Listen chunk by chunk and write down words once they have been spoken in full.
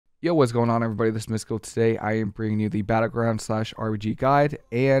Yo, what's going on, everybody? This is Mysticall. Today, I am bringing you the Battleground / RBG guide,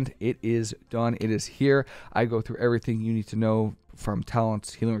 and it is done. It is here. I go through everything you need to know from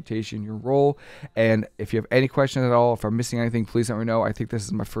talents, healing rotation, your role, and if you have any questions at all, if I'm missing anything, please let me know. I think this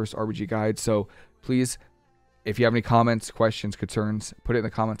is my first RBG guide, so please, if you have any comments, questions, concerns, put it in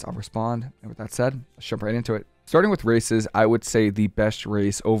the comments. I'll respond. And with that said, let's jump right into it. Starting with races, I would say the best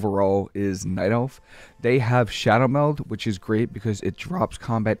race overall is Night Elf. They have Shadow Meld, which is great because it drops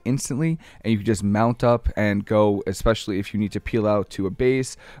combat instantly, and you can just mount up and go, especially if you need to peel out to a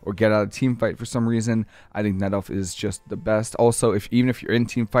base or get out of team fight for some reason. I think Night Elf is just the best. Also, even if you're in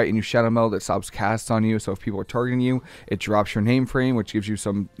team fight and you Shadow Meld, it stops casts on you, so if people are targeting you, it drops your name frame, which gives you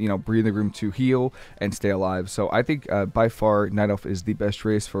some, breathing room to heal and stay alive. So I think by far Night Elf is the best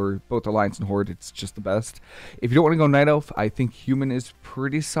race for both Alliance and Horde. It's just the best. If you don't want to go Night Elf, I think Human is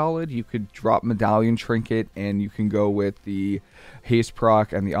pretty solid. You could drop Medallion Trinket, and you can go with the Haste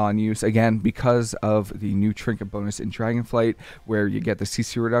proc and the on use. Again, because of the new Trinket bonus in Dragonflight, where you get the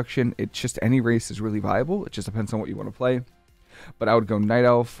CC reduction, it's just any race is really viable. It just depends on what you want to play. But I would go Night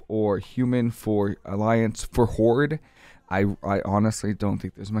Elf or Human for Alliance. For Horde, I honestly don't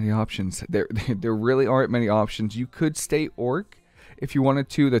think there's many options. There really aren't many options. You could stay Orc if you wanted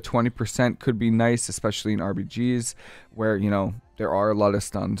to. The 20% could be nice, especially in RBGs where, there are a lot of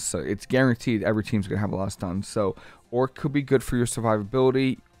stuns. So it's guaranteed every team's going to have a lot of stuns. So Orc could be good for your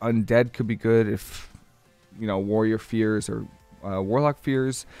survivability. Undead could be good if, Warrior fears or Warlock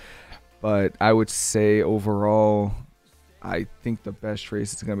fears. But I would say overall, I think the best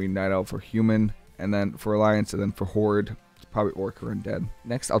race is going to be Night Elf or Human. And then for Alliance, and then for Horde, it's probably Orc or Undead.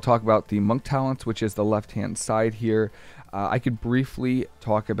 Next, I'll talk about the Monk Talents, which is the left-hand side here. I could briefly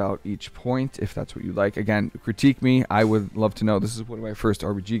talk about each point if that's what you like. Again, critique me. I would love to know. This is one of my first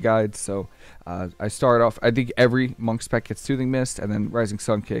RBG guides. So I start off, I think every Monk spec gets Soothing Mist, and then Rising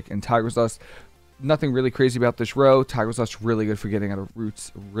Sun Kick and Tiger's Lust. Nothing really crazy about this row. Tiger's Lust really good for getting out of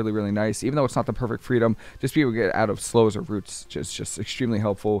roots. Really, really nice. Even though it's not the perfect freedom, just be able to get out of slows or roots. Just extremely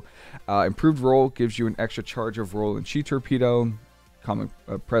helpful. Improved roll gives you an extra charge of roll and Chi Torpedo. Common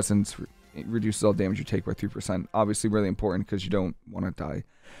Presence. It reduces all damage you take by 3%. Obviously really important because you don't want to die.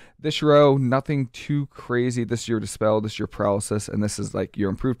 This row, nothing too crazy. This is your Dispel, this is your Paralysis, and this is like your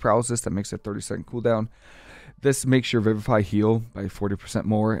improved Paralysis that makes a 30-second cooldown. This makes your Vivify heal by 40%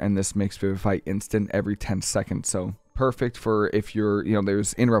 more, and this makes Vivify instant every 10 seconds. So perfect for if you're,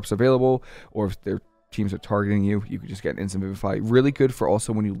 there's interrupts available, or if their teams are targeting you, you can just get an instant Vivify. Really good for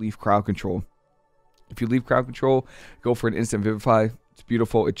also when you leave crowd control. If you leave crowd control, go for an instant Vivify. It's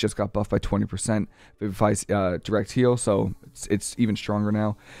beautiful. It just got buffed by 20%. Vivify's direct heal, so it's even stronger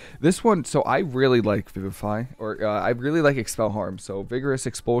now. This one, so I really like Vivify, or I really like Expel Harm. So Vigorous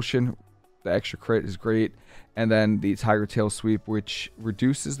Expulsion, the extra crit is great. And then the Tiger Tail Sweep, which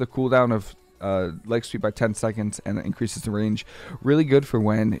reduces the cooldown of leg sweep by 10 seconds and increases the range. Really good for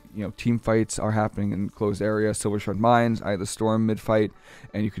when team fights are happening in closed areas. Silver Shred Mines, Eye of the Storm mid fight,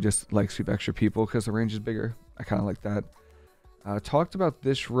 and you could just leg sweep extra people because the range is bigger. I kind of like that. Talked about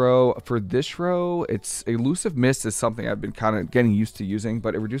this row. For this row, it's Elusive Mist is something I've been kind of getting used to using,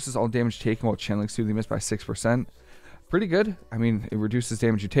 but it reduces all damage taken while channeling Soothing Mist by 6%. Pretty good. I mean, it reduces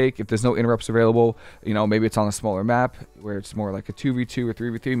damage you take. If there's no interrupts available, maybe it's on a smaller map where it's more like a 2v2 or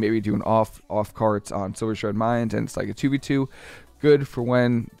 3v3. Maybe do an off carts on Silver Shred Mines, and it's like a 2v2. Good for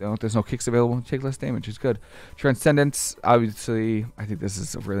when there's no kicks available. Take less damage. It's good. Transcendence, obviously, I think this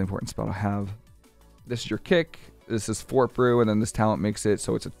is a really important spell to have. This is your kick. This is Fort Brew, and then this talent makes it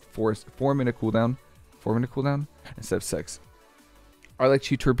so it's a 4-minute cooldown. 4-minute cooldown instead of 6. I like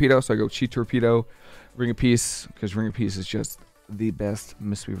Chi Torpedo, so I go Chi Torpedo. Ring of Peace, because Ring of Peace is just the best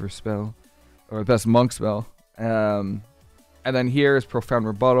Mistweaver spell, or the best Monk spell. And then here is Profound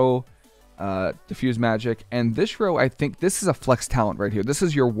Rebuttal, Diffuse Magic, and this row, I think this is a flex talent right here. This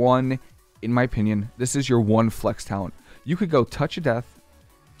is your one, in my opinion, this is your one flex talent. You could go Touch of Death,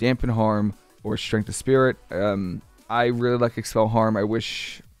 Dampen Harm, or Strength of Spirit. I really like Expel Harm. I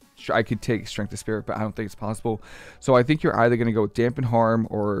wish I could take Strength of Spirit, but I don't think it's possible. So I think you're either going to go Dampen Harm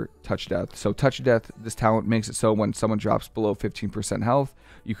or Touch Death. So Touch Death, this talent makes it so when someone drops below 15% health,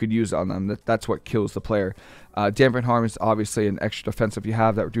 you could use it on them. That's what kills the player. Dampen Harm is obviously an extra defensive you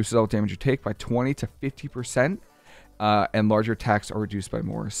have that reduces all damage you take by 20 to 50%, and larger attacks are reduced by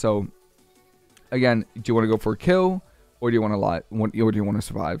more. So again, do you want to go for a kill? Or do you want to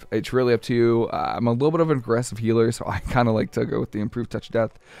survive? It's really up to you. I'm a little bit of an aggressive healer, so I kind of like to go with the improved Touch of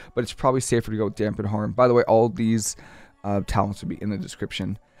Death, but it's probably safer to go with Dampen Harm. By the way, all these talents will be in the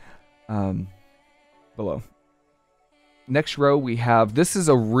description below. Next row we have, this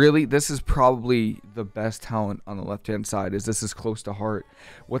is probably the best talent on the left hand side, is this is close to heart.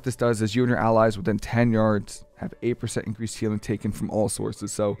 What this does is you and your allies within 10 yards have 8% increased healing taken from all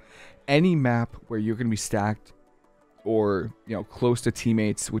sources. So any map where you're going to be stacked or, you know, close to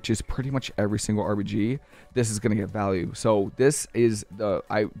teammates, which is pretty much every single RBG, this is going to get value. So this is the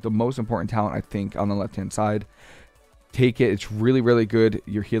most important talent, I think, on the left hand side. Take it. It's really, really good.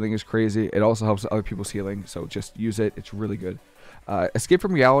 Your healing is crazy. It also helps other people's healing, so just use it. It's really good. Escape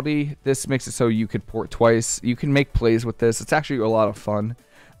from reality. This makes it so you could port twice. You can make plays with this. It's actually a lot of fun,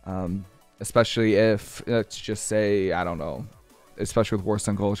 especially if, let's just say, I don't know, especially with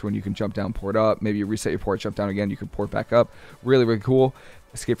Warstone Gulch, when you can jump down, port up. Maybe you reset your port, jump down again. You can port back up. Really, really cool.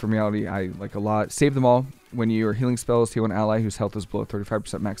 Escape from reality, I like a lot. Save them all. When your healing spells heal an ally whose health is below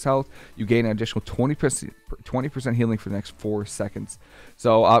 35% max health, you gain an additional 20% healing for the next 4 seconds.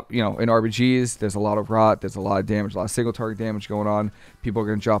 So, you know, in RBGs, there's a lot of rot, there's a lot of damage, a lot of single target damage going on. People are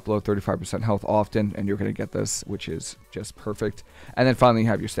going to drop below 35% health often, and you're going to get this, which is just perfect. And then finally, you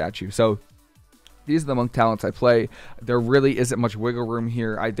have your statue. So these are the monk talents I play. There really isn't much wiggle room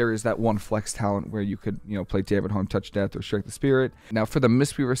here. There is that one flex talent where you could, you know, play Damage, Harm, Touch Death, or Strength of Spirit. Now, for the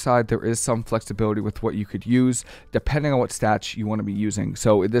Mistweaver side, there is some flexibility with what you could use, depending on what stats you want to be using.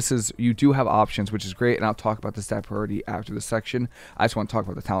 So this is, you do have options, which is great, and I'll talk about the stat priority after this section. I just want to talk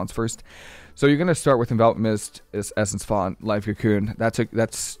about the talents first. So you're going to start with Envelop Mist, Essence Font, Life Cocoon.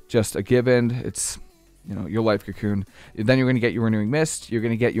 That's just a given. It's, you know, your Life Cocoon. Then you're going to get your Renewing Mist. You're going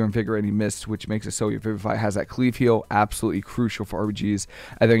to get your Invigorating Mist, which makes it so your Vivify has that Cleave Heal, absolutely crucial for RBGs.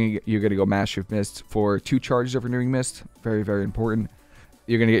 And then you're going to go Mastery of Mist for 2 charges of Renewing Mist, very, very important.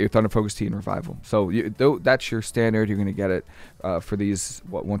 You're going to get your Thunder Focus Tea and Revival. So that's your standard. You're going to get it for these,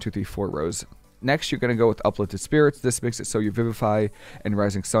 1, 2, 3, 4 rows. Next, you're going to go with Uplifted Spirits. This makes it so your Vivify and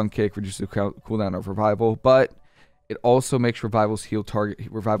Rising Sun Kick reduces the cooldown of Revival, but it also makes Revival heal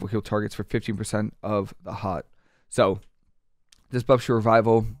targets for 15% of the hot. So this buffs your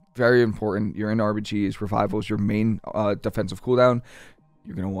Revival, very important. You're in RBGs. Revival is your main defensive cooldown.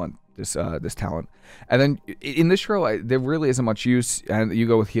 You're going to want this talent. And then in this row, there really isn't much use. And you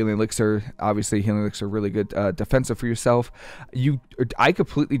go with Healing Elixir. Obviously, Healing Elixir really good defensive for yourself. I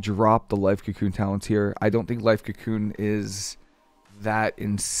completely dropped the Life Cocoon talents here. I don't think Life Cocoon is that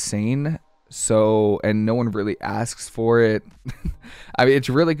insane. So, and no one really asks for it. I mean, it's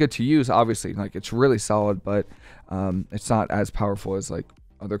really good to use, obviously, like it's really solid, but it's not as powerful as like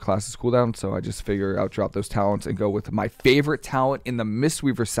other classes cooldown. So I just figure I'll drop those talents and go with my favorite talent in the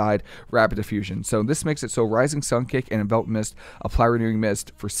Mistweaver side, Rapid Diffusion. So this makes it so Rising Sun Kick and Envelop Mist apply Renewing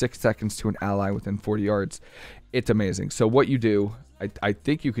Mist for 6 seconds to an ally within 40 yards. It's amazing. So what you do, I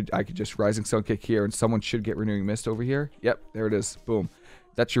think I could just Rising Sun Kick here, and someone should get Renewing Mist over here. Yep, there it is. Boom.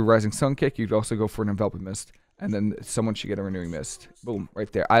 That's your Rising Sun Kick. You'd also go for an Enveloping Mist, and then someone should get a Renewing Mist. Boom, right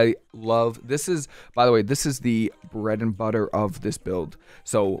there. I love this. Is, by the way, this is the bread and butter of this build.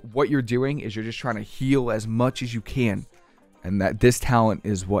 So what you're doing is you're just trying to heal as much as you can, and this talent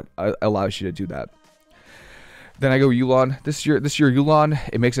is what allows you to do that. Then I go Yulon. This is your Yulon.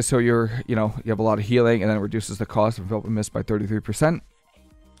 It makes it so you have a lot of healing, and then it reduces the cost of Enveloping Mist by 33%.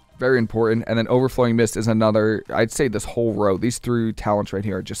 Very important. And then Overflowing Mist is another, I'd say this whole row, these 3 talents right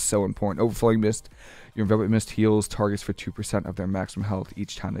here are just so important. Overflowing Mist, your Enveloping Mist heals targets for 2% of their maximum health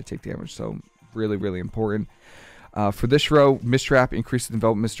each time they take damage. So really, really important. For this row, Mist Trap increases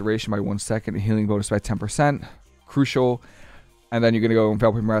Enveloping Mist duration by 1 second and healing bonus by 10%. Crucial. And then you're going to go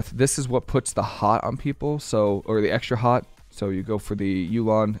Enveloping Breath. This is what puts the hot on people, or the extra hot. So you go for the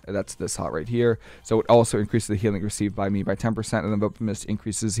Yulon, that's this hot right here. So it also increases the healing received by me by 10%, and then Enveloping Mist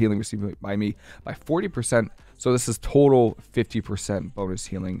increases healing received by me by 40%. So this is total 50% bonus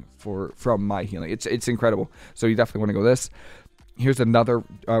healing from my healing. It's incredible. So you definitely want to go this. Here's another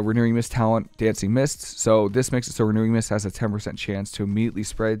Renewing Mist talent, Dancing Mist. So this makes it so Renewing Mist has a 10% chance to immediately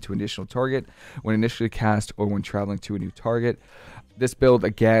spread to an additional target when initially cast or when traveling to a new target. This build,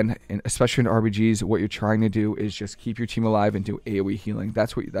 again, especially in RBGs, what you're trying to do is just keep your team alive and do AoE healing.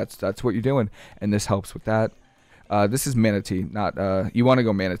 That's what you're doing, and this helps with that. This is Manatee, not you want to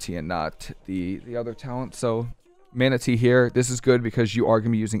go Manatee and not the other talent. So Manatee here, this is good because you are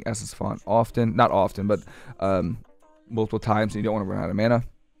going to be using Essence Font not often, but multiple times, and you don't want to run out of mana.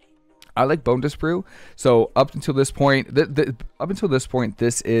 I like Bone Disprue. So up until this point,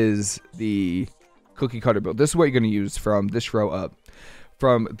 this is the cookie cutter build. This is what you're going to use from this row up.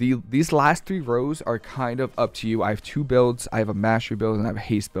 From these last 3 rows are kind of up to you. I have 2 builds. I have a Mastery build and I have a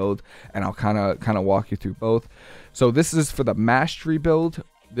Haste build, and I'll kind of walk you through both. So this is for the Mastery build.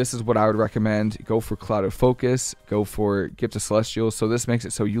 This is what I would recommend. Go for Cloud of Focus. Go for Gift of Celestials. So this makes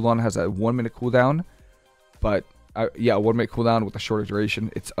it so Yulon has a 1 minute cooldown, but Yeah, 1 minute cooldown with a shorter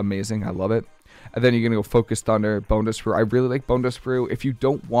duration. It's amazing. I love it. And then you're going to go Focus Thunder, Bone Dust Brew. I really like Bone Dust Brew. If you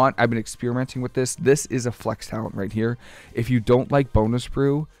don't want, I've been experimenting with this. This is a flex talent right here. If you don't like Bone Dust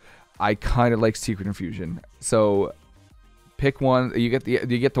Brew, I kind of like Secret Infusion. So pick one. You get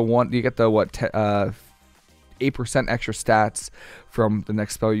the what 8% extra stats from the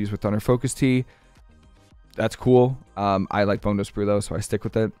next spell you use with Thunder Focus Tea. That's cool. I like Bone Dust Brew though, so I stick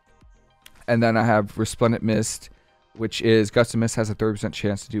with it. And then I have Resplendent Mist, which is Gust of Mist has a 30%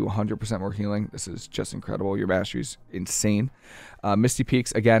 chance to do 100% more healing. This is just incredible. Your mastery is insane. Misty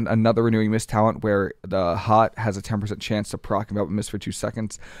Peaks, again, another Renewing Mist talent where the hot has a 10% chance to proc Enveloping Mist for 2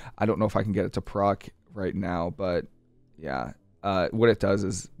 seconds. I don't know if I can get it to proc right now, but yeah. What it does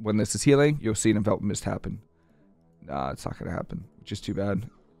is when this is healing, you'll see an Enveloping Mist happen. Nah, it's not going to happen, which is too bad.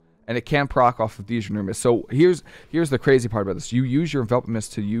 And it can proc off of these Renewing Mists. So here's the crazy part about this. You use your Enveloping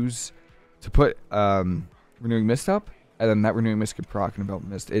Mist to put Renewing Mist up, and then that Renewing Mist can proc and Enveloping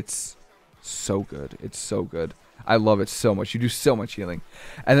Mist. It's so good. It's so good. I love it so much. You do so much healing.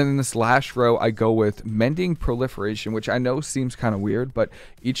 And then in this last row, I go with Mending Proliferation, which I know seems kind of weird, but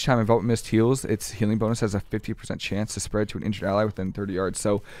each time Enveloping Mist heals, its healing bonus has a 50% chance to spread to an injured ally within 30 yards.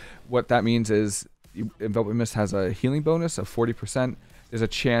 So what that means is Enveloping Mist has a healing bonus of 40%. There's a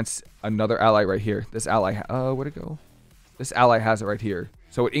chance another ally right here. This ally, where'd it go? This ally has it right here.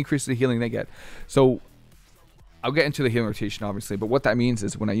 So it increases the healing they get. So I'll get into the healing rotation, obviously, but what that means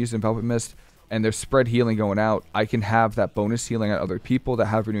is when I use Enveloping Mist and there's spread healing going out, I can have that bonus healing on other people that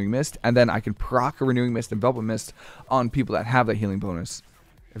have Renewing Mist, and then I can proc a Renewing Mist, Enveloping Mist on people that have that healing bonus,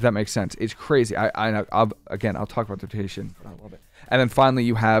 if that makes sense. It's crazy. Again, I'll talk about the rotation, but I love it. And then finally,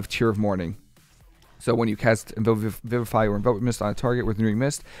 you have Tear of Mourning. So when you cast Vivify or Enveloping Mist on a target with Renewing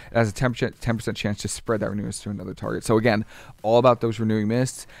Mist, it has a 10% chance to spread that Renewing Mist to another target. So again, all about those Renewing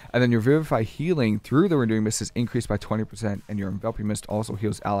Mists. And then your Vivify healing through the Renewing Mist is increased by 20%, and your Enveloping Mist also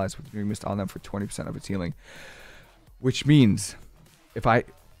heals allies with Renewing Mist on them for 20% of its healing. Which means,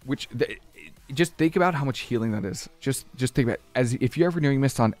 just think about how much healing that is. Just think about it. As if you have Renewing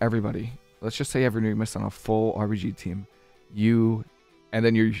Mist on everybody, let's just say you have Renewing Mist on a full RBG team, and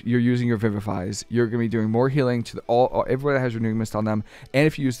then you're using your Vivifies. You're going to be doing more healing to everybody that has Renewing Mist on them. And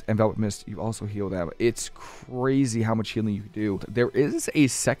if you use Enveloping Mist, you also heal them. It's crazy how much healing you can do. There is a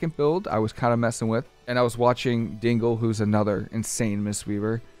second build I was kind of messing with. And I was watching Dingle, who's another insane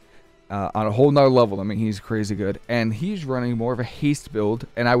Mistweaver, on a whole nother level. I mean, he's crazy good. And he's running more of a haste build.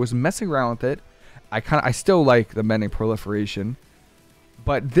 And I was messing around with it. I still like the Mending Proliferation.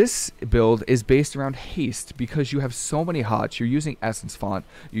 But this build is based around haste because you have so many hots. You're using Essence Font,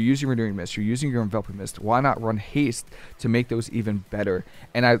 you're using Renewing Mist, you're using your Enveloping Mist. Why not run haste to make those even better?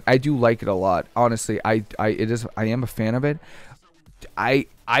 And I do like it a lot. Honestly, I am a fan of it. I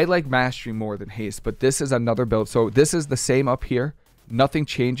like Mastery more than haste, but this is another build. So this is the same up here. Nothing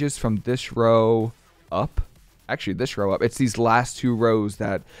changes from this row up. Actually, this row up. It's these last 2 rows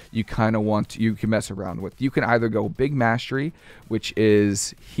that you kind of you can mess around with. You can either go Big Mastery, which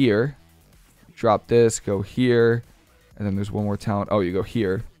is here. Drop this, go here, and then there's one more talent. Oh, you go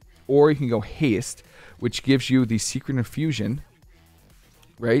here. Or you can go Haste, which gives you the Secret Infusion,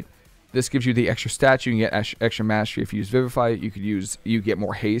 right? This gives you the extra stats. You can get extra Mastery if you use Vivify. You get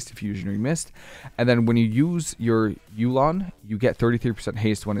more Haste if you use Renewing Mist. And then when you use your Yulon, you get 33%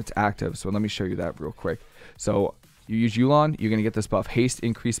 Haste when it's active. So let me show you that real quick. So you use Yulon, you're going to get this buff. Haste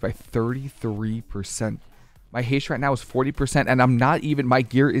increased by 33%. My haste right now is 40%, and my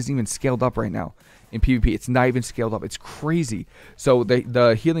gear isn't even scaled up right now in PvP. It's not even scaled up. It's crazy. So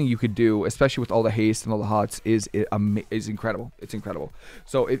the healing you could do, especially with all the haste and all the hots, is incredible. It's incredible.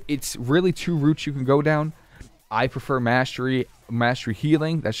 So it's really 2 routes you can go down. I prefer mastery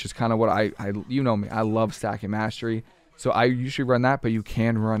healing. That's just kind of what you know me. I love stacking mastery. So I usually run that, but you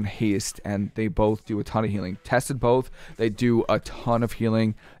can run haste, and they both do a ton of healing. Tested both. They do a ton of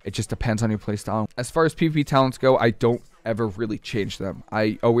healing. It just depends on your playstyle. As far as PvP talents go, I don't ever really change them.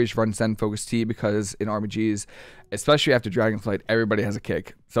 I always run Zen Focus Tea because in RBGs, especially after Dragonflight, everybody has a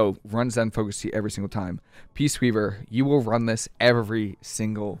kick. So run Zen Focus Tea every single time. Peaceweaver, you will run this every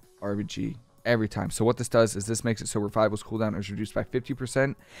single RBG. Every time. So what this does is this makes it so Revival's cooldown is reduced by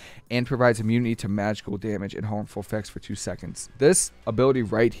 50% and provides immunity to magical damage and harmful effects for 2 seconds. This ability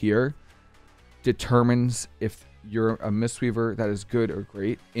right here determines if you're a Mistweaver that is good or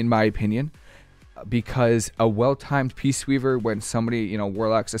great, in my opinion, because a well-timed Peaceweaver, when somebody,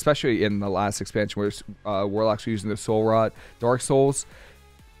 Warlocks, especially in the last expansion where Warlocks were using the Soul Rot, Dark Souls,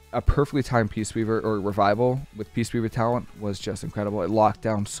 a perfectly timed Peaceweaver or Revival with Peaceweaver talent was just incredible. It locked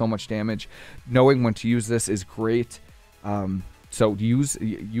down so much damage. Knowing when to use this is great. So use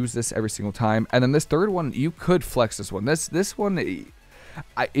this every single time. And then this third one, you could flex this one. This one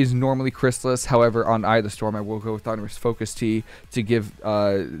is normally Chrysalis. However, on Eye of the Storm, I will go with Thunderous Focus Tea to give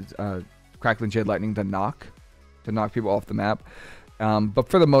Crackling Jade Lightning the knock, to knock people off the map. But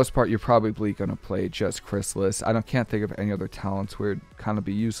for the most part, you're probably going to play just Chrysalis. I can't think of any other talents where it'd kind of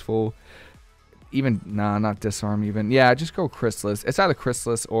be useful. Even, nah, not Disarm even. Yeah, just go Chrysalis. It's either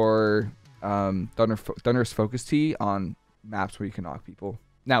Chrysalis or Thunderous Focus Tea on maps where you can knock people.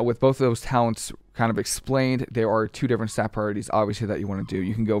 Now, with both of those talents kind of explained, there are two different stat priorities, obviously, that you want to do.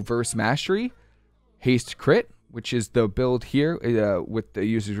 You can go Verse Mastery, Haste Crit, which is the build here with the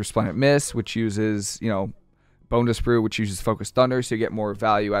user's Resplendent Mist, which uses, you know, Bonus Brew, which uses Focus Thunder, so you get more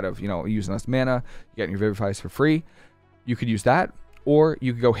value out of, you know, using less mana. You get your Vivifies for free. You could use that. Or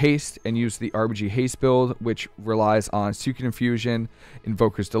you could go Haste and use the RBG Haste build, which relies on Suicune Infusion,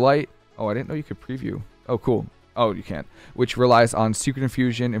 Invoker's Delight. Oh, I didn't know you could preview. Oh, cool. Oh, you can't. Which relies on Suicune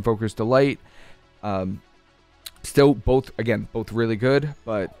Infusion, Invoker's Delight. Still, both really good,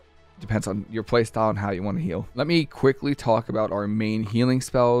 but depends on your playstyle and how you want to heal. Let me quickly talk about our main healing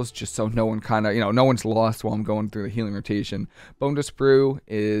spells, just so no one kind of, you know, no one's lost while I'm going through the healing rotation. Bonus Brew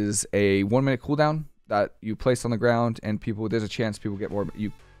is a 1-minute cooldown that you place on the ground, and people, there's a chance people get more,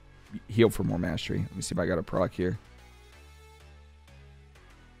 you heal for more mastery. Let me see if I got a proc here.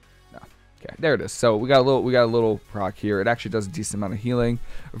 No. Okay, there it is. So we got a little proc here. It actually does a decent amount of healing.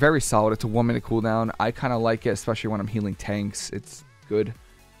 Very solid. It's a 1-minute cooldown. I kind of like it, especially when I'm healing tanks. It's good.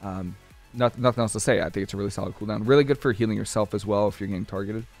 Nothing else to say. I think it's a really solid cooldown. Really good for healing yourself as well if you're getting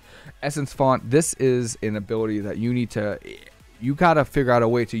targeted. Essence Font. This is an ability that you gotta figure out a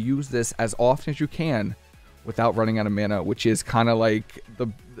way to use this as often as you can without running out of mana, which is kind of like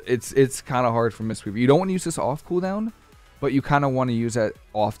it's kind of hard for Mistweaver. You don't want to use this off cooldown, but you kind of want to use it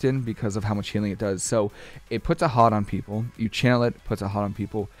often because of how much healing it does. So it puts a hot on people. You channel it, puts a hot on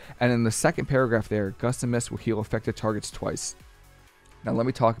people, and in the second paragraph there, Gust of Mist will heal affected targets twice. Now let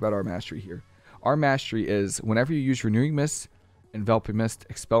me talk about our mastery here. Our mastery is whenever you use Renewing Mist, Enveloping Mist,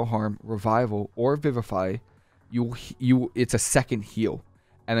 Expel Harm, Revival, or Vivify, it's a second heal,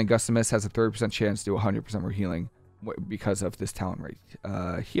 and then Gust of Mist has a 30% chance to do 100% more healing because of this talent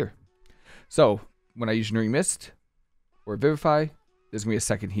right here. So when I use Renewing Mist or Vivify, there's gonna be a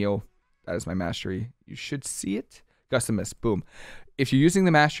second heal. That is my mastery. You should see it. Gust of Mist, boom. If you're using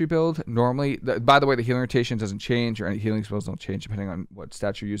the mastery build, normally, by the way, the healing rotation doesn't change, or any healing spells don't change depending on what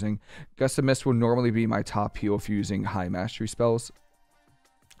stats you're using. Gust of Mist will normally be my top heal if you're using high mastery spells.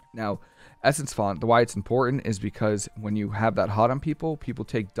 Now, Essence Font, why it's important is because when you have that hot on people, people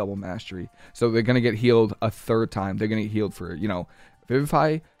take double mastery. So they're going to get healed a third time. They're going to get healed for, you know,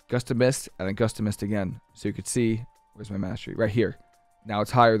 Vivify, Gust of Mist, and then Gust of Mist again. So you could see, where's my mastery? Right here. Now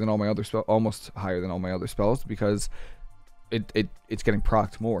it's higher than all my other spells, almost higher than all my other spells, because it's getting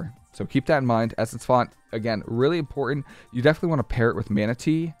procced more. So keep that in mind. Essence Font, again, really important. You definitely want to pair it with Mana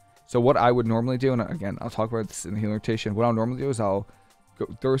Tea. So what I would normally do, and again, I'll talk about this in the healing rotation. What I'll normally do is I'll go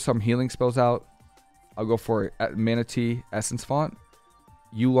throw some healing spells out. I'll go for Mana Tea, Essence Font,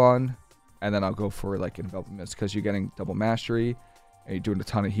 Yulon, and then I'll go for like Enveloping Mist because you're getting double mastery and you're doing a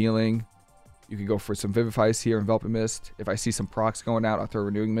ton of healing. You can go for some Vivifies here, Enveloping Mist. If I see some procs going out, I'll throw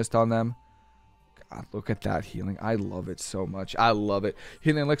Renewing Mist on them. God, look at that healing. I love it so much. I love it.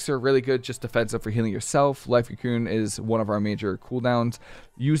 Healing Elixir, really good, just defensive for healing yourself. Life Cocoon is one of our major cooldowns.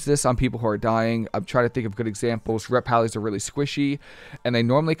 Use this on people who are dying. I'm trying to think of good examples. Rep Pallies are really squishy, and they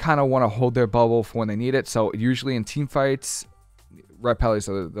normally kind of want to hold their bubble for when they need it. So usually in team fights, Rep Pallies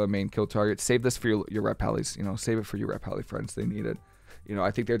are the main kill target. Save this for your Rep Pallies. You know, save it for your Rep Pally friends. They need it. You know,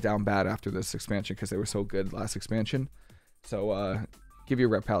 I think they're down bad after this expansion because they were so good last expansion. So, give your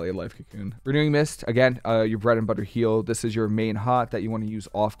Rep Pally a Life Cocoon. Renewing Mist, again, your bread and butter heal. This is your main hot that you want to use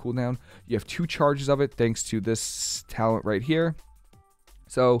off cooldown. You have 2 charges of it thanks to this talent right here.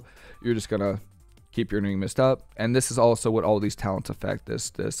 So you're just going to keep your Renewing Mist up. And this is also what all these talents affect,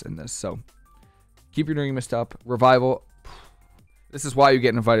 this, and this. So keep your Renewing Mist up. Revival. This is why you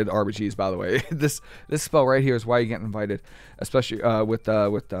get invited to RBGs, by the way. This spell right here is why you get invited, especially with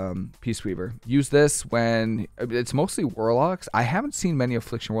Peaceweaver. Use this when it's mostly Warlocks. I haven't seen many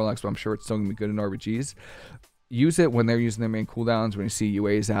Affliction Warlocks, but I'm sure it's still gonna be good in RBGs. Use it when they're using their main cooldowns. When you see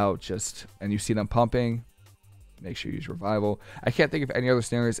UAs out, and you see them pumping, make sure you use Revival. I can't think of any other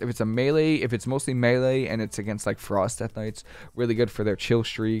scenarios. If it's a melee, if it's mostly melee and it's against like Frost Death Knights, really good for their chill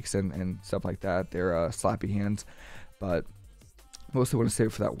streaks and stuff like that. Their slappy hands, but mostly want to save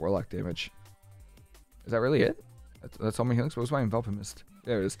it for that Warlock damage. Is that really it? That's all my healing spells. What's my Enveloping Mist?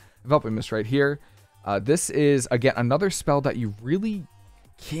 There it is. Enveloping Mist right here. This is, again, another spell that you really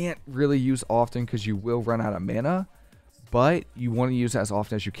can't really use often because you will run out of mana. but you want to use it as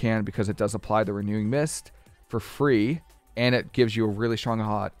often as you can because it does apply the Renewing Mist for free, and it gives you a really strong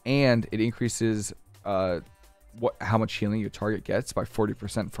hot, and it increases how much healing your target gets by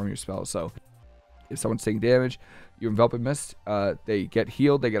 40% from your spell. So if someone's taking damage, you envelop in mist, they get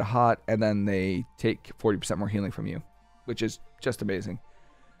healed, they get hot, and then they take 40% more healing from you, which is just amazing.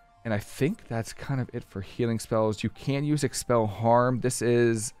 And I think that's kind of it for healing spells. You can use Expel Harm.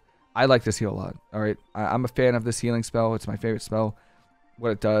 I like this heal a lot. All right, I'm a fan of this healing spell. It's my favorite spell.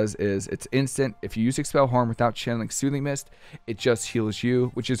 What it does is it's instant. If you use Expel Harm without channeling Soothing Mist, it just heals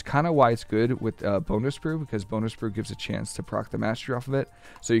you, which is kind of why it's good with Bonus Brew, because Bonus Brew gives a chance to proc the mastery off of it.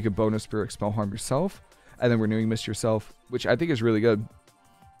 So you can Bonus Brew Expel Harm yourself, and then Renewing Mist yourself, which I think is really good.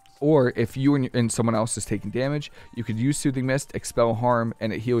 Or if you and someone else is taking damage, you could use Soothing Mist, Expel Harm,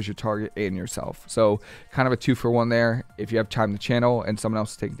 and it heals your target and yourself. So kind of a 2-for-1 there. If you have time to channel and someone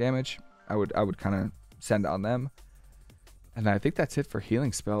else is taking damage, I would kind of send on them. And I think that's it for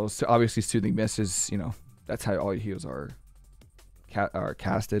healing spells. So obviously Soothing Mist is, that's how all your heals are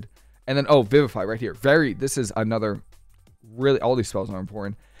casted. And then, Vivify right here. This is another, really, all these spells are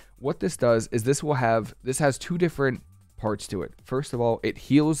important. What this does is this has two different parts to it. First of all, it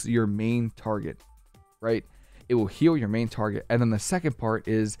heals your main target, right? It will heal your main target. And then the second part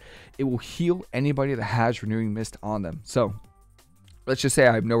is it will heal anybody that has Renewing Mist on them. So let's just say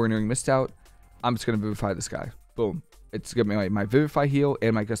I have no Renewing Mist out. I'm just going to Vivify this guy. Boom. It's going to be my Vivify heal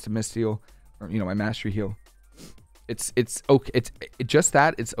and my Gust of Mist heal, or, my Mastery heal. It's okay.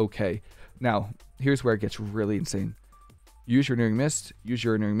 It's okay. Now, here's where it gets really insane. Use your Renewing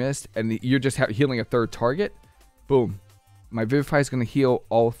Mist, and you're just healing a third target. Boom. My Vivify is going to heal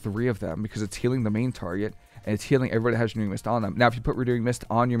all three of them because it's healing the main target, and it's healing everybody that has Renewing Mist on them. Now, if you put Renewing Mist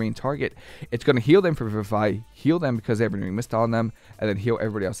on your main target, it's going to heal them for Vivify, heal them because they have Renewing Mist on them, and then heal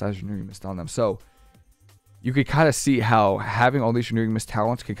everybody else that has Renewing Mist on them. So you could kind of see how having all these Renewing Mist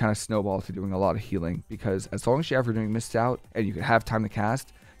talents can kind of snowball to doing a lot of healing, because as long as you have Renewing Mist out and you can have time to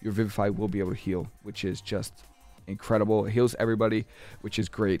cast, your Vivify will be able to heal, which is just incredible. It heals everybody, which is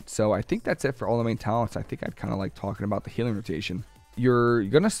great. So I think that's it for all the main talents. I think I'd kind of like talking about the healing rotation. You're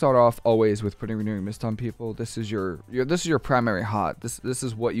gonna start off always with putting Renewing Mist on people. This is your primary hot. This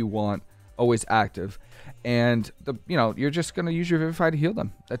is what you want always active, and you're just gonna use your Vivify to heal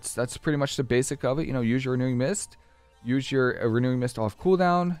them. That's pretty much the basic of it. Use your Renewing Mist, use your Renewing Mist off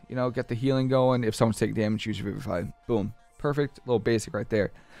cooldown. Get the healing going. If someone's taking damage, use your Vivify. Boom, perfect. Little basic right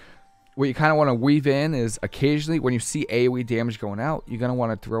there. What you kind of want to weave in is occasionally when you see AoE damage going out, you're going to want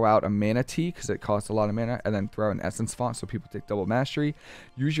to throw out a Mana Tea because it costs a lot of mana, and then throw out an Essence Font so people take double mastery.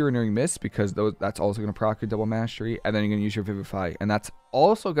 Use your Renewing Mist because that's also going to proc your double mastery, and then you're going to use your Vivify, and that's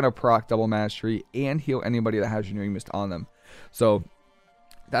also going to proc double mastery and heal anybody that has Renewing Mist on them. So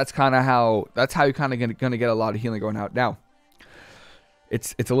that's how you're kind of going to get a lot of healing going out. Now,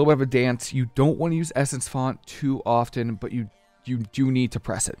 it's a little bit of a dance. You don't want to use Essence Font too often, but you do need to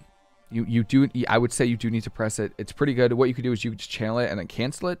press it. I would say you do need to press it. It's pretty good. What you could do is you could just channel it and then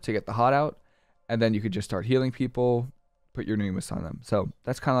cancel it to get the hot out, and then you could just start healing people, put your Renewing Mist on them. So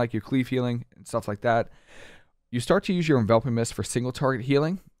that's kind of like your cleave healing and stuff like that. You start to use your Enveloping Mist for single target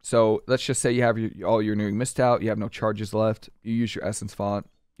healing. So let's just say you have all your Renewing Mist out, you have no charges left, you use your Essence Font,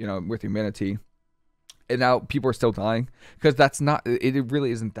 with your Mana Tea, and now people are still dying because it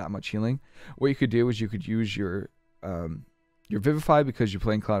really isn't that much healing. What you could do is you could use your Vivify because you're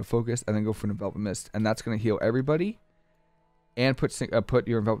playing Cloud Focus, and then go for an Enveloping Mist, and that's going to heal everybody, and put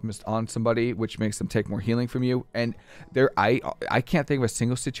your Enveloping Mist on somebody, which makes them take more healing from you. And I can't think of a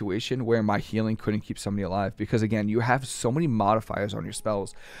single situation where my healing couldn't keep somebody alive, because again, you have so many modifiers on your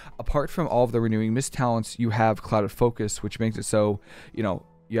spells. Apart from all of the Renewing Mist talents, you have Clouded Focus, which makes it so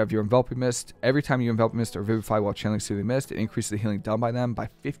you have your Enveloping Mist. Every time you Envelop Mist or Vivify while channeling Soothing Mist, it increases the healing done by them by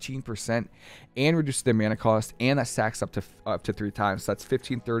 15% and reduces their mana cost, and that stacks up to 3 times. So that's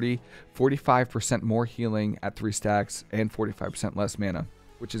 15, 30, 45% more healing at 3 stacks and 45% less mana,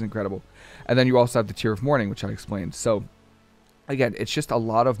 which is incredible. And then you also have the Tear of Mourning, which I explained. So again, it's just a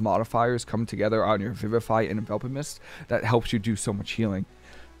lot of modifiers come together on your Vivify and Enveloping Mist that helps you do so much healing.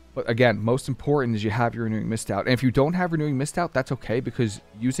 But again, most important is you have your Renewing Mist out. And if you don't have Renewing Mist out, that's okay, because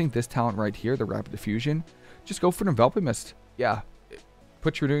using this talent right here, the Rapid Diffusion, just go for an Enveloping Mist. Yeah,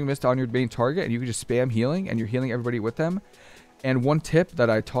 put your Renewing Mist on your main target, and you can just spam healing, and you're healing everybody with them. And one tip that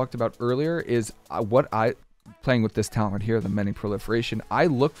I talked about earlier is playing with this talent right here, the Many Proliferation. I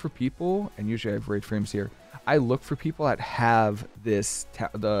look for people, and usually I have raid frames here, I look for people that have this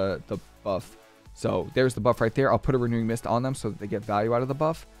the buff. So there's the buff right there. I'll put a Renewing Mist on them so that they get value out of the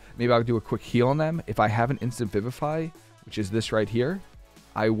buff. Maybe I'll do a quick heal on them. If I have an instant Vivify, which is this right here,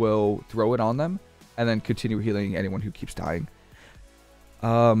 I will throw it on them, and then continue healing anyone who keeps dying.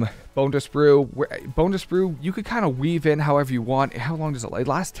 Bone Dust Brew. Bone Dust Brew, you could kind of weave in however you want. How long does it last? It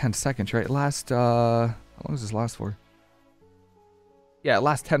lasts 10 seconds, right? It lasts, how long does this last for? Yeah, it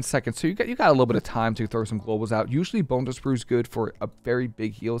lasts 10 seconds. So you got a little bit of time to throw some globals out. Usually Bone Dust Brew is good for a very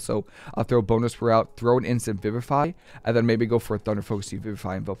big heal. So I'll throw Bone Dust Brew out, throw an instant Vivify, and then maybe go for a Thunder Focus,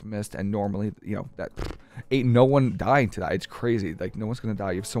 Vivify, and Envelop Mist. And normally, you know, that ain't no one dying to that. It's crazy. Like, no one's going to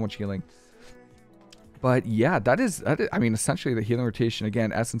die. You have so much healing. But yeah, that is, I mean, essentially the healing rotation.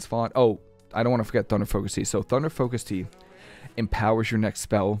 Again, Essence Font. Oh, I don't want to forget Thunder Focus Tea. So Thunder Focus Tea empowers your next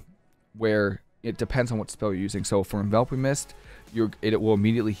spell, where it depends on what spell you're using. So for Enveloping Mist, it will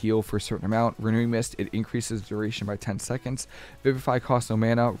immediately heal for a certain amount. Renewing Mist, it increases duration by 10 seconds. Vivify costs no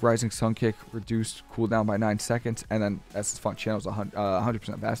mana. Rising Sun Kick, reduced cooldown by 9 seconds. And then Essence Font channels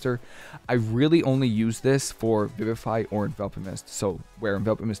 100% faster. I really only use this for Vivify or Enveloping Mist. So where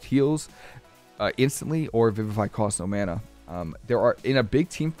Enveloping Mist heals instantly, or Vivify costs no mana. There are, in a big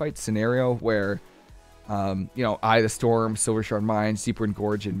team fight scenario where you know, Eye of the Storm, Silver Shard Mines, Deepwood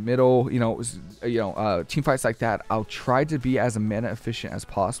Gorge in middle, team fights like that, I'll try to be as mana efficient as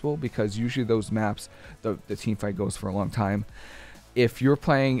possible, because usually those maps, the team fight goes for a long time. If you're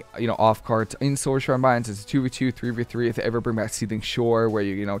playing, you know, off cards in Silver Shard Mines, it's a 2v2, 3v3. If they ever bring back Seething Shore, where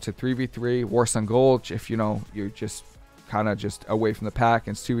you know, it's a 3v3. Warsun Gulch, if you know, you're just kind of just away from the pack,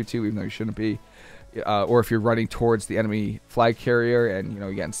 and it's 2v2, even though you shouldn't be. Or if you're running towards the enemy flag carrier and, you know,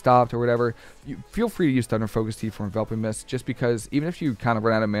 you're getting stopped or whatever, you feel free to use Thunder Focus Tea for Enveloping Mist, just because even if you kind of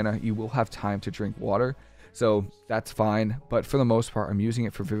run out of mana, you will have time to drink water. So that's fine. But for the most part, I'm using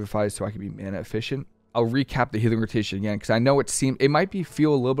it for Vivify so I can be mana efficient. I'll recap the healing rotation again, because I know it might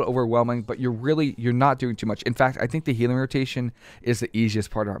feel a little bit overwhelming, but you're not doing too much. In fact, I think the healing rotation is the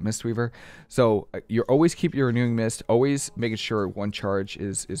easiest part about Mistweaver. So you always keep your Renewing Mist, always making sure one charge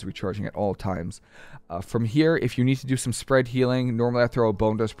is recharging at all times. From here, if you need to do some spread healing, normally I throw a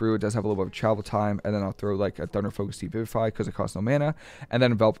Bone Dust Brew. It does have a little bit of travel time, and then I'll throw like a Thunder Focus Tea Vivify because it costs no mana, and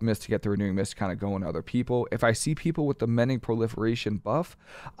then Envelop Mist to get the Renewing Mist kind of going to other people. If I see people with the Mending Proliferation buff,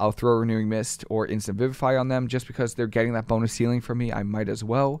 I'll throw a Renewing Mist or Instant Vivify on them, just because they're getting that bonus healing from me. I might as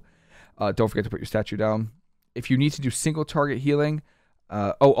well. Don't forget to put your statue down. If you need to do single target healing,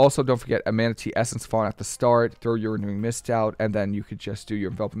 also don't forget a Mana Tea Essence Font at the start. Throw your Renewing Mist out, and then you could just do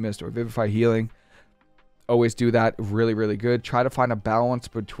your Envelop Mist or Vivify healing. Always do that. Really, really good. Try to find a balance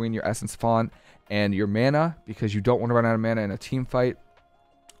between your Essence Font and your mana, because you don't want to run out of mana in a team fight.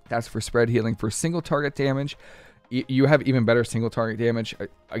 That's for spread healing. For single target damage, you have even better single target damage.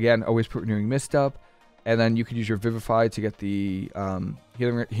 Again, always put Renewing Mist up, and then you could use your Vivify to get the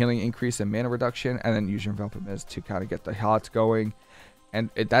healing increase and mana reduction, and then use your Enveloping Mist to kind of get the HOTS going. And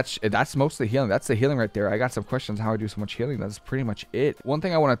that's mostly healing. That's the healing right there. I got some questions on how I do so much healing. That's pretty much it. One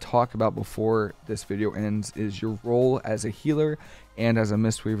thing I want to talk about before this video ends is your role as a healer and as a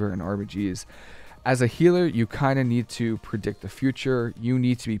Mistweaver in RBGs. As a healer, you kind of need to predict the future. You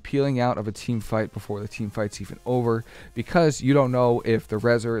need to be peeling out of a team fight before the team fight's even over, because you don't know if the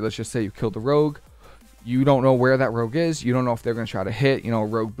Reser, let's just say you killed the rogue, you don't know where that rogue is. You don't know if they're going to try to hit, you know,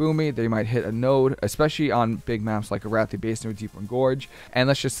 Rogue Boomy. They might hit a node, especially on big maps like Arathi Basin or Deepwood Gorge. And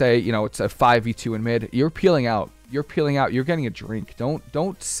let's just say, you know, it's a 5v2 in mid. You're peeling out. You're peeling out. You're getting a drink.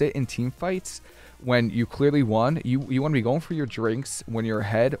 Don't sit in team fights when you clearly won. You want to be going for your drinks when you're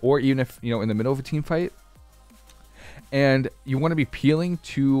ahead, or even if, you know, in the middle of a team fight. And you want to be peeling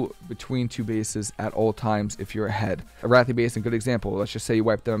between two bases at all times if you're ahead. Arathi Basin, good example. Let's just say you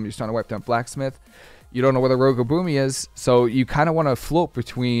wipe them. You're starting to wipe them Blacksmith. You don't know where the Rogue Boomy is, so you kind of want to float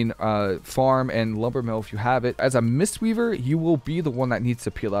between farm and lumber mill if you have it. As a Mistweaver, you will be the one that needs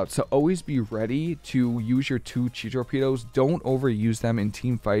to peel out, so always be ready to use your 2 Chi Torpedoes. Don't overuse them in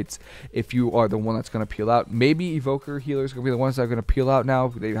team fights if you are the one that's going to peel out. Maybe Evoker healers are going to be the ones that are going to peel out now.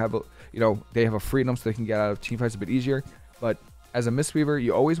 They have a freedom, so they can get out of team fights a bit easier. But as a Mistweaver,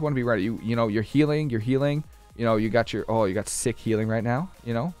 you always want to be ready. You know, you're healing. You know, you got sick healing right now.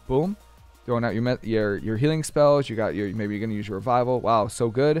 You know, boom. Throwing out your healing spells. Maybe you're gonna use your revival. Wow, so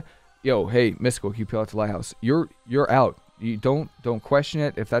good. Yo, hey, Mystical, you peel out the lighthouse. You're out. You don't question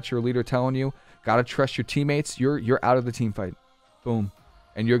it. If that's your leader telling you, gotta trust your teammates. You're out of the team fight. Boom.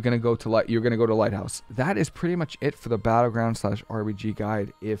 And you're gonna go to lighthouse. That is pretty much it for the Battleground / RBG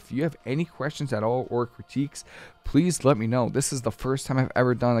guide. If you have any questions at all or critiques, please let me know. This is the first time I've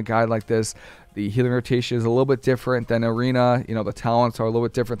ever done a guide like this. The healing rotation is a little bit different than Arena. You know, the talents are a little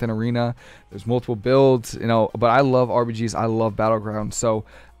bit different than Arena. There's multiple builds, you know, but I love RBGs. I love Battleground. So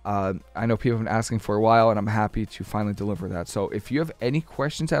I know people have been asking for a while, and I'm happy to finally deliver that. So if you have any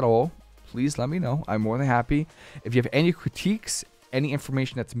questions at all, please let me know. I'm more than happy. If you have any critiques, any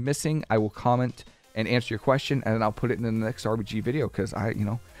information that's missing, I will comment and answer your question, and then I'll put it in the next RBG video, because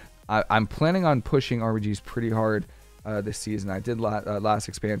I'm planning on pushing RBGs pretty hard this season. I did last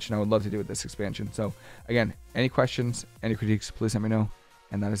expansion. I would love to do it this expansion. So again, any questions, any critiques, please let me know.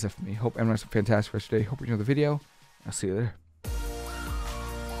 And that is it for me. Hope everyone has a fantastic rest of the day. Hope you enjoy the video. I'll see you there.